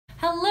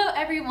Hello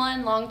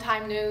everyone, long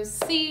time no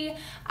see.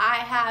 I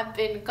have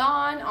been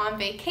gone on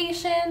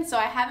vacation, so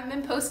I haven't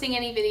been posting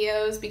any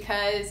videos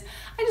because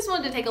I just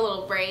wanted to take a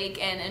little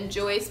break and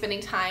enjoy spending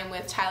time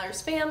with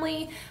Tyler's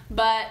family.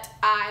 But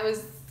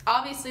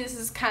obviously this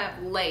is kind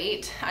of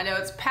late. I know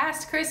it's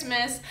past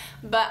Christmas,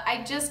 but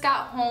I just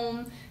got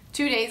home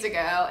 2 days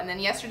ago, and then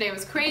yesterday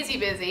was crazy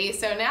busy,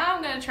 so now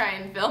I'm gonna try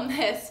and film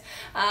this.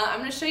 I'm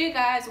gonna show you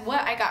guys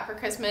what I got for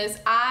Christmas.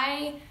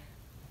 I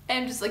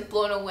am just like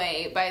blown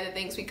away by the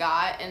things we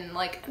got, and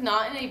like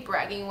not in a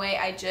bragging way.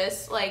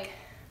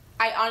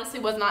 I honestly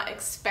was not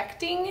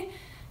expecting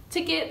to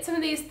get some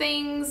of these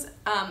things,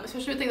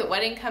 especially with the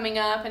wedding coming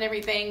up and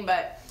everything,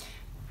 but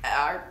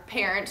our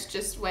parents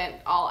just went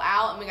all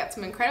out and we got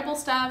some incredible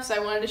stuff, so I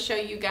wanted to show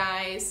you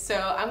guys. So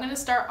I'm going to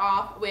start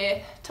off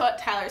with what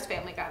Tyler's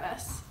family got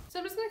us. So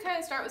I'm just going to kind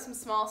of start with some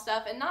small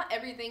stuff, and not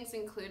everything's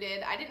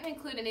included. I didn't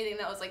include anything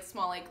that was like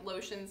small, like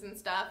lotions and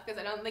stuff, because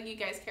I don't think you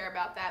guys care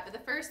about that. But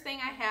the first thing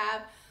I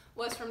have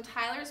was from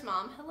Tyler's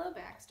mom. Hello,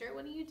 Baxter.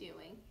 What are you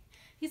doing?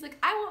 He's like,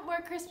 I want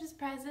more Christmas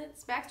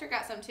presents. Baxter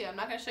got some too. I'm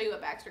not going to show you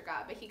what Baxter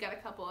got, but he got a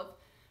couple of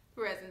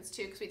presents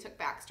too because we took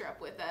Baxter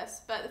up with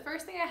us. But the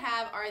first thing I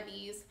have are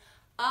these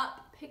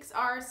Up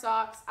Pixar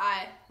socks.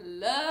 I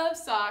love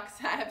socks.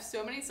 I have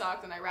so many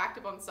socks, and I racked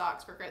up on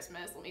socks for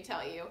Christmas, let me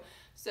tell you.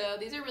 So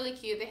these are really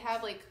cute. They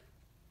have like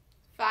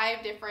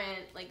 5 different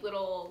like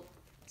little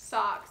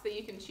socks that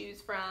you can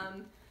choose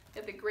from. They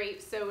have the grape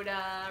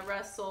soda,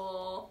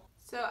 Russell.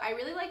 So I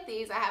really like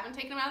these. I haven't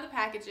taken them out of the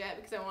package yet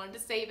because I wanted to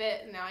save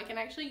it, and now I can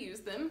actually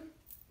use them.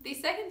 The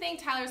second thing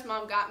Tyler's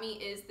mom got me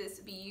is this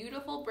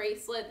beautiful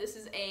bracelet. This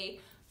is a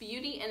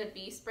Beauty and the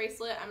Beast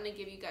bracelet. I'm going to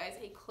give you guys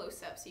a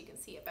close-up so you can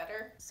see it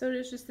better. So it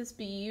is just this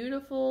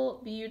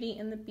beautiful Beauty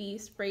and the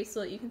Beast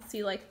bracelet. You can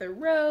see like the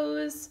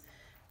rose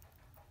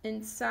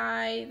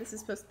inside. This is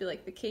supposed to be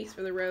like the case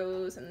for the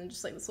rose, and then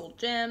just like this little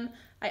gem.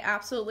 I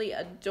absolutely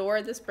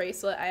adore this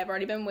bracelet. I have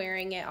already been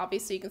wearing it.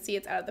 Obviously you can see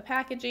it's out of the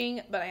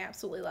packaging, but I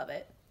absolutely love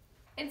it.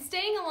 And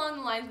staying along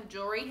the lines of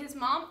jewelry, his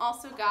mom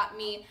also got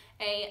me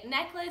a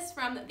necklace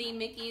from the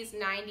Mickey's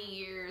 90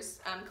 Years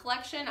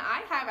collection.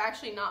 I have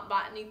actually not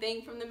bought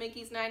anything from the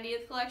Mickey's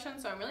 90th collection,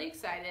 so I'm really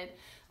excited.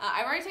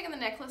 I've already taken the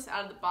necklace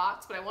out of the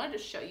box, but I wanted to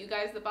show you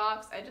guys the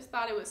box. I just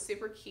thought it was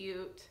super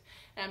cute,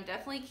 and I'm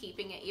definitely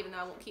keeping it, even though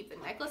I won't keep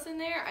the necklace in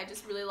there. I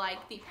just really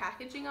like the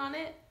packaging on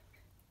it.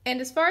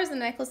 And as far as the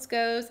necklace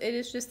goes, it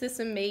is just this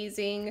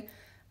amazing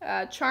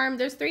charm.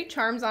 There's 3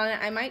 charms on it.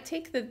 I might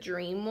take the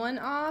dream one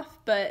off,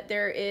 but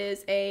there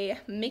is a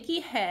Mickey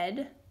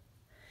head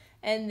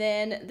and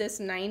then this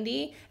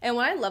 90. And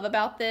what I love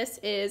about this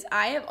is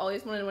I have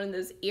always wanted one of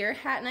those ear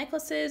hat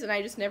necklaces, and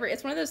I just never,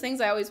 it's one of those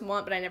things I always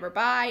want but I never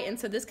buy, and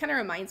so this kind of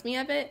reminds me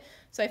of it.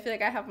 So I feel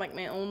like I have like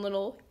my own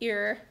little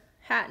ear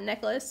hat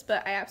necklace,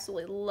 but I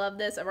absolutely love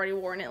this. I've already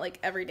worn it like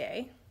every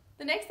day.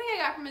 The next thing I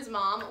got from his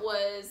mom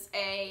was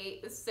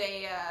this is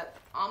a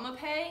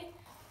Omapay.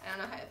 I don't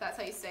know if that's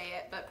how you say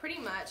it, but pretty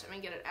much, I'm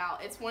gonna get it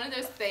out. It's one of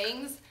those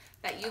things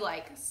that you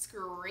like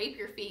scrape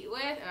your feet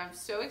with, and I'm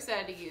so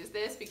excited to use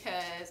this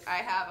because I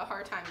have a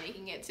hard time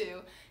making it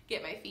to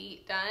get my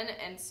feet done,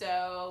 and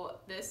so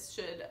this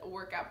should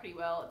work out pretty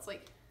well. It's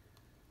like,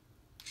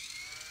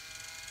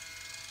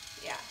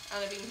 yeah, I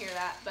don't know if you can hear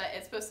that, but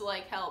it's supposed to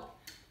like help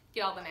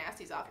get all the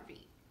nasties off your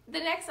feet. The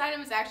next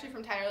item is actually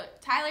from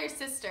Tyler's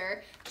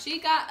sister. She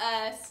got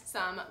us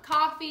some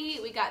coffee.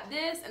 We got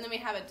this, and then we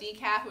have a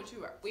decaf, which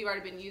we've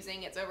already been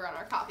using. It's over on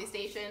our coffee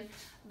station.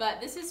 But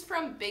this is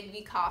from Big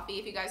V Coffee.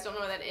 If you guys don't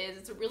know what that is,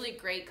 it's a really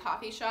great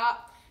coffee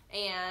shop,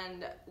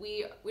 and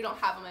we don't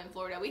have them in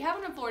Florida. We have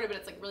them in Florida, but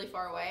it's like really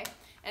far away.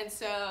 And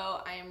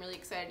so I am really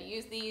excited to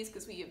use these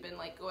because we have been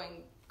like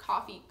going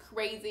coffee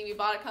crazy. We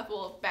bought a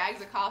couple of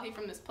bags of coffee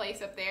from this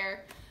place up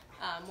there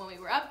when we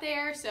were up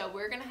there, so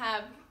we're gonna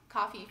have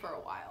coffee for a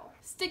while.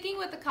 Sticking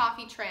with the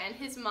coffee trend,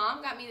 his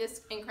mom got me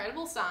this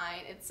incredible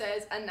sign. It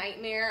says "A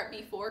Nightmare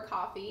Before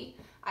Coffee."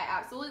 I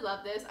absolutely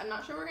love this. I'm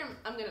not sure where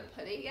I'm gonna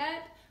put it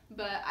yet,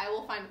 but I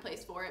will find a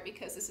place for it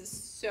because this is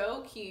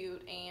so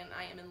cute and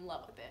I am in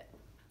love with it.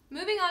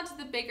 Moving on to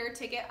the bigger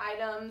ticket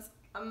items,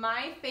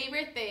 my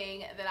favorite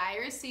thing that I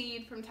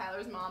received from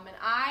Tyler's mom, and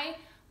I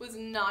was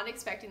not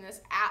expecting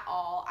this at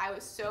all. I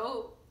was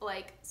so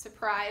like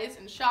surprised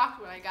and shocked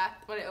when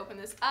I opened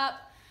this up.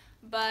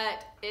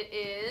 But it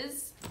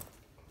is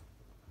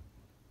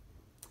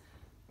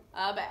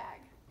a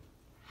bag.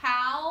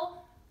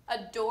 How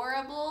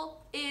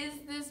adorable is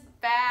this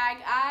bag?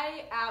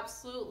 I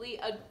absolutely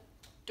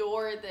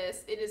adore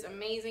this. It is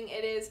amazing.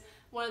 It is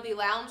one of the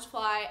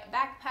Loungefly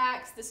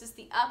backpacks. This is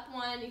the Up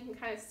one. You can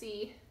kind of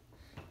see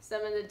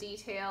some of the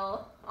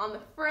detail on the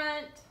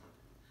front.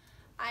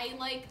 I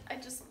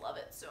just love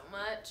it so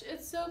much.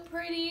 It's so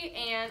pretty,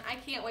 and I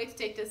can't wait to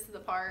take this to the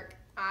park.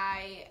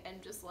 I am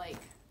just like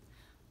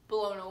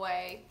blown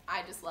away.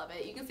 I just love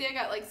it. You can see I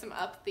got like some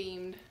Up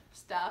themed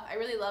stuff. I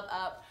really love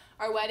Up.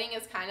 Our wedding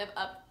is kind of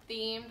Up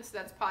themed, so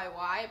that's probably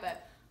why,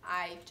 but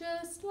I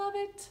just love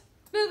it.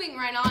 Moving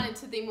right on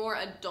into the more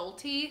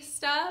adulty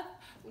stuff,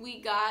 we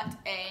got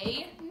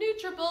a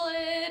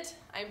NutriBullet.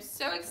 I'm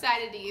so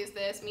excited to use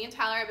this. Me and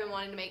Tyler have been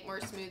wanting to make more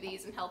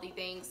smoothies and healthy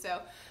things,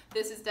 so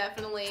this is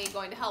definitely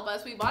going to help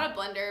us. We bought a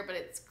blender, but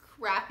it's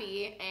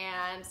crappy,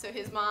 and so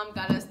his mom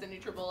got us the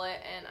NutriBullet,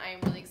 and I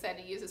am really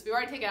excited to use this. We've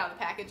already taken it out of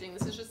the packaging.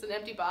 This is just an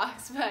empty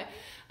box, but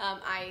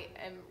I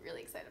am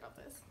really excited about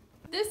this.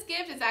 This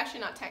gift is actually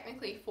not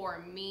technically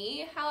for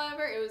me,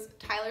 however. It was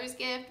Tyler's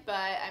gift,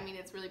 but I mean,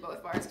 it's really both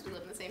of ours because we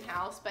live in the same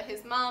house. But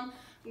his mom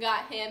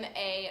got him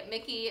a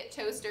Mickey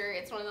toaster.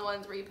 It's one of the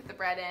ones where you put the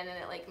bread in and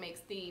it like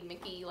makes the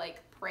Mickey like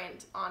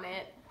print on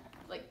it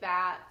like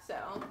that.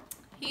 So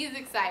he's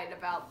excited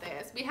about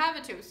this. We have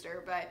a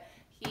toaster, but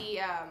he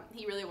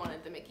really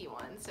wanted the Mickey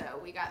one, so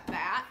we got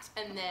that.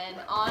 And then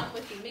on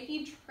with the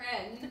Mickey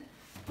trend,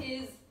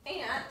 his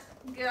aunt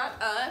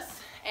got us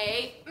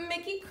a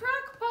Mickey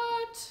crock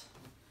pot.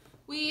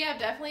 We have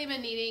definitely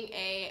been needing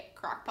a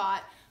crock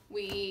pot.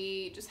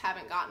 We just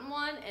haven't gotten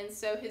one, and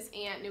so his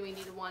aunt knew we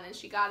needed one, and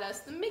she got us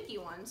the Mickey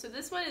one. So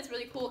this one is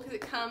really cool because it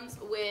comes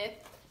with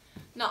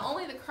not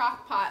only the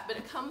crock pot, but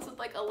it comes with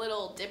like a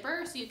little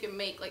dipper so you can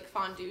make like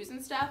fondues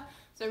and stuff.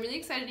 So I'm really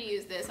excited to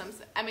use this.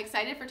 I'm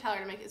excited for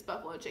Tyler to make his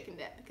buffalo chicken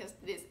dip because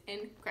it is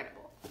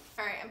incredible.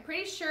 All right, I'm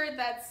pretty sure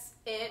that's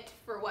it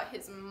for what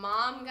his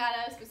mom got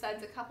us,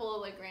 besides a couple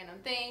of like random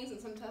things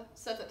and some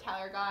stuff that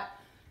Tyler got.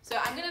 So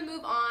I'm gonna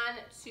move on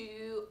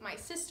to my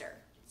sister.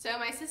 So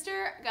my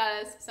sister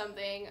got us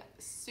something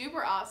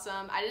super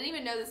awesome. I didn't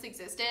even know this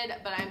existed,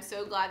 but I'm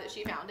so glad that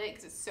she found it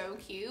because it's so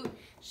cute.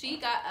 She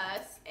got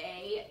us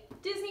a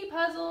Disney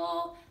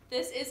puzzle.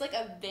 This is like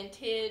a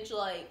vintage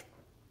like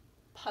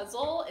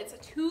puzzle. It's a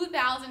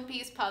 2,000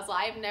 piece puzzle.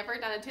 I've never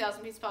done a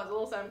 2,000 piece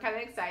puzzle, so I'm kind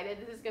of excited.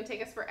 This is gonna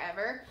take us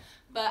forever,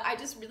 but I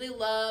just really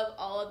love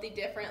all of the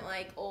different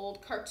like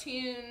old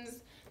cartoons,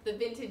 the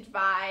vintage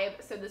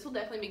vibe. So this will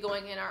definitely be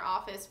going in our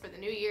office for the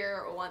new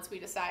year or once we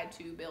decide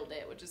to build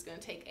it, which is going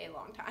to take a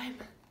long time.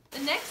 The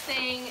next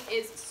thing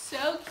is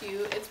so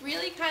cute. It's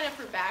really kind of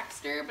for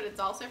Baxter, but it's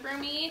also for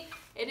me.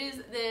 It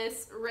is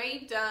this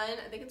Rae Dunn,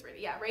 I think it's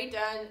Rae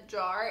Dunn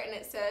jar, and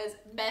it says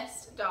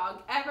best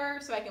dog ever,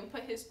 so I can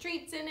put his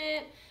treats in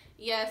it.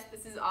 Yes,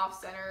 this is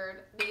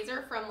off-centered. These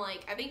are from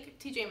like, I think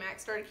TJ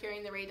Maxx started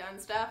carrying the Rae Dunn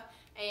stuff,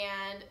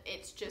 and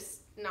it's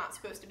just not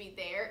supposed to be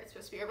there. It's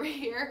supposed to be over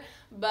here,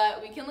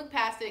 but we can look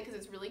past it because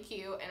it's really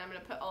cute, and I'm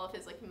gonna put all of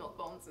his like milk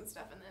bones and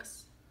stuff in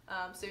this.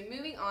 So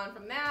moving on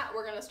from that,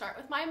 we're gonna start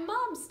with my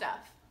mom's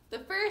stuff. The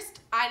first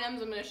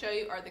items I'm gonna show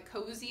you are the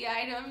cozy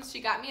items. She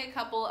got me a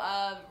couple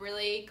of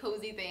really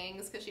cozy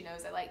things because she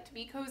knows I like to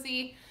be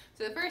cozy.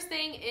 So the first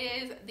thing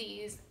is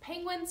these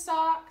penguin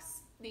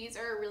socks. These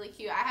are really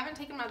cute. I haven't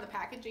taken them out of the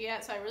package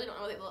yet, so I really don't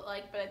know what they look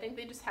like, but I think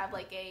they just have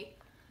like a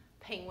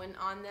penguin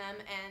on them,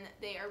 and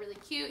they are really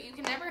cute. You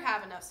can never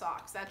have enough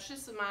socks. That's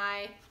just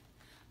my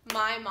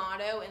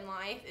motto in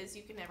life, is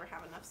you can never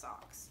have enough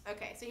socks.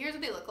 Okay, so here's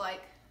what they look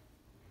like.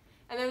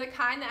 And they're the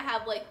kind that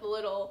have like the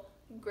little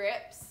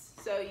grips,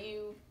 so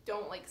you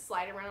don't like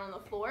slide around on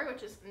the floor,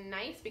 which is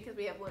nice because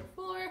we have wood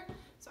floor.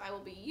 So I will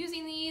be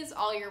using these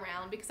all year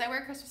round because I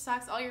wear Christmas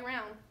socks all year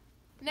round.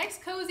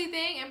 Next cozy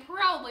thing, and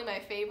probably my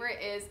favorite,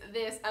 is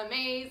this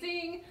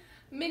amazing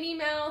Minnie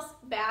Mouse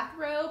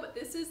bathrobe.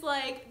 This is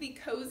like the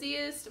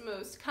coziest,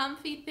 most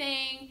comfy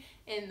thing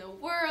in the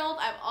world.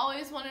 I've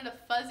always wanted a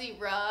fuzzy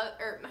rug,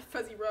 or not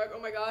fuzzy rug, oh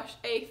my gosh,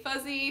 a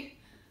fuzzy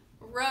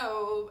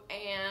robe,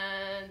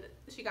 and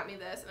she got me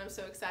this, and I'm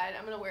so excited.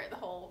 I'm gonna wear it the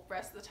whole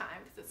rest of the time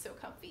because it's so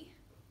comfy.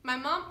 My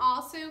mom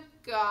also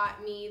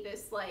got me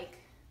this like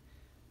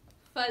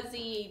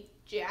fuzzy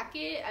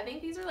jacket. I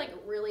think these are like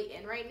really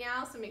in right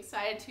now, so I'm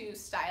excited to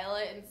style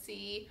it and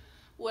see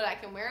what I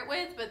can wear it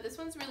with, but this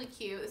one's really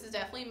cute. This is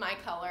definitely my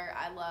color.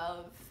 I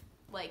love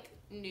like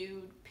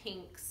nude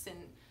pinks and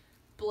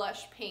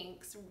blush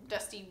pinks,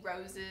 dusty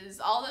roses,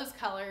 all those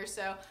colors,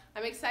 so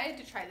I'm excited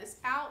to try this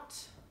out.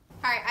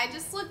 Alright, I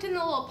just looked in the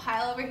little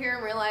pile over here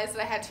and realized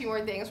that I had two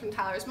more things from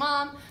Tyler's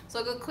mom, so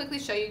I'll go quickly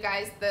show you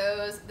guys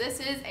those. This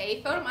is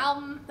a photo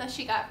album that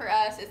she got for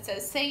us. It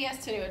says "Say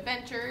Yes to New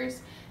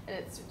Adventures," and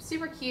it's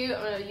super cute.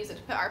 I'm going to use it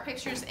to put our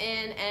pictures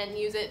in and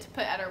use it to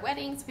put at our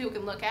wedding so people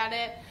can look at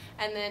it.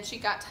 And then she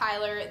got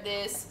Tyler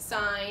this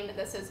sign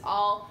that says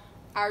 "All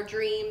our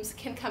dreams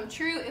can come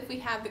true if we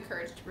have the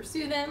courage to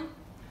pursue them."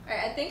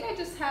 Alright, I think I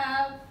just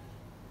have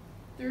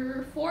 3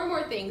 or 4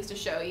 more things to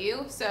show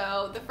you.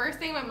 So the first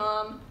thing my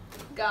mom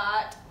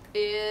got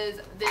is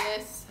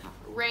this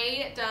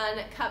Rae Dunn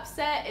cup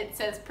set. It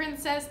says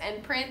Princess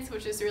and Prince,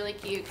 which is really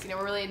cute because, you know,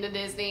 we're really into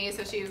Disney,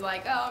 so she was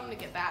like, oh, I'm gonna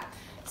get that.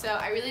 So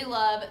I really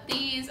love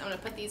these. I'm gonna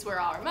put these where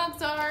all our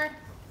mugs are.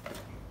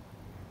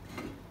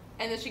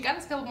 And then she got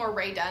us a couple more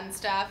Rae Dunn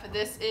stuff.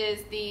 This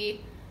is the,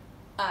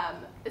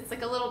 it's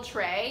like a little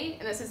tray,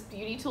 and it says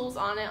beauty tools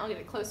on it. I'll get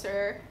it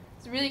closer.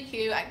 It's really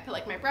cute. I can put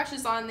like my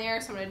brushes on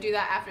there, so I'm gonna do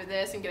that after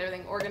this and get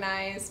everything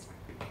organized.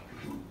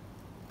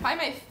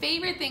 Probably my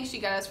favorite thing she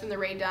got us from the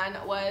Rae Dunn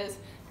was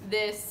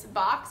this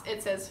box.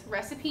 It says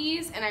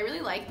recipes, and I really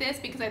like this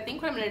because I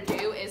think what I'm gonna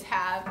do is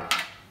have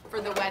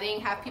for the wedding,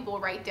 have people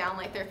write down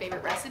like their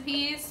favorite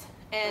recipes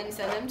and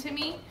send them to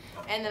me,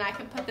 and then I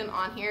can put them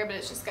on here, but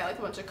it's just got like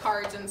a bunch of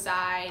cards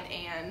inside,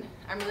 and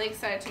I'm really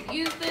excited to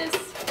use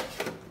this.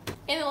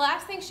 And the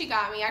last thing she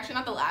got me, actually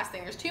not the last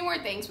thing, there's two more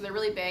things, but they're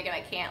really big and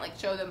I can't like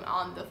show them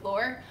on the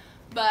floor,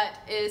 but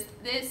is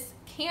this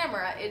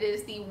camera. It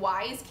is the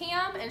Wyze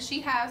Cam, and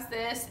she has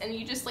this, and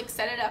you just like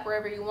set it up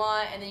wherever you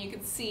want, and then you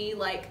can see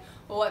like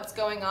what's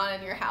going on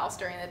in your house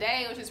during the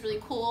day, which is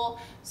really cool.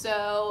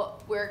 So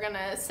we're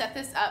gonna set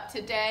this up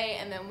today,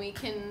 and then we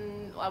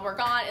can, while we're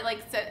gone,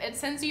 it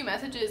sends you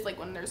messages like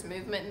when there's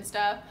movement and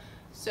stuff.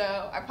 So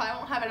I probably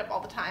won't have it up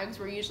all the time because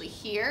we're usually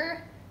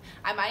here.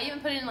 I might even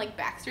put it in like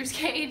Baxter's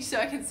cage so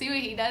I can see what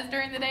he does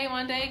during the day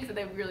one day, because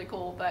they'd be really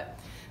cool. But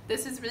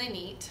this is really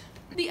neat.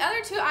 The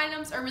other two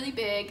items are really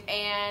big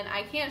and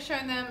I can't show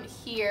them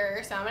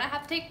here, so I'm gonna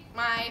have to take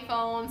my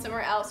phone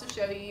somewhere else to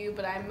show you,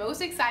 but I'm most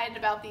excited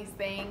about these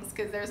things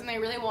because they're something I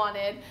really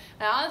wanted.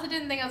 And I honestly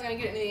didn't think I was gonna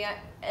get anything,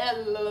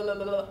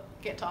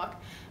 can't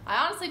talk.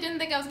 I honestly didn't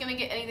think I was gonna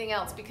get anything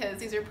else because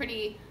these are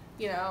pretty,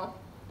 you know,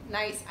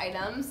 nice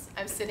items.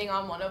 I'm sitting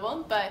on one of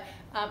them, but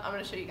I'm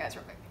gonna show you guys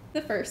real quick.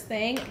 The first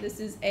thing,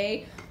 this is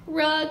a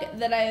rug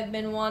that I have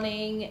been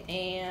wanting,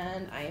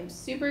 and I am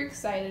super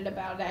excited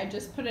about it. I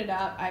just put it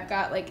up. I've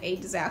got like a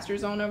disaster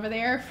zone over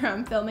there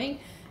from filming,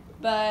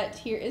 but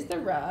here is the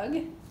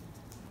rug.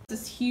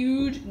 This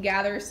huge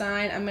gather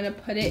sign. I'm gonna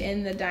put it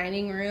in the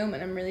dining room,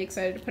 and I'm really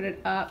excited to put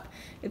it up.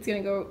 It's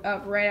gonna go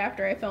up right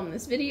after I film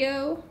this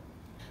video.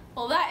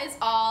 Well, that is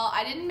all.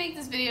 I didn't make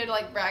this video to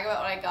like brag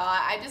about what I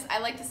got. I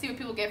like to see what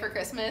people get for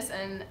Christmas,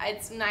 and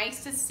it's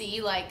nice to see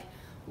like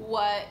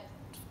what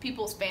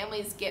people's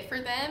families get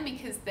for them,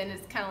 because then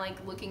it's kind of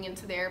like looking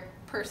into their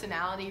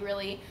personality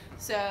really.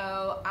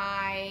 So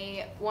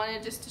I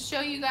wanted just to show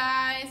you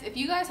guys. If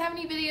you guys have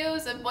any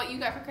videos of what you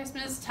got for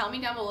Christmas, tell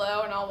me down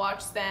below and I'll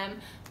watch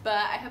them. But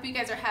I hope you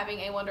guys are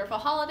having a wonderful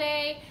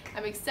holiday.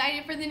 I'm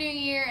excited for the new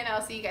year, and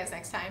I'll see you guys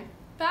next time.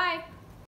 Bye!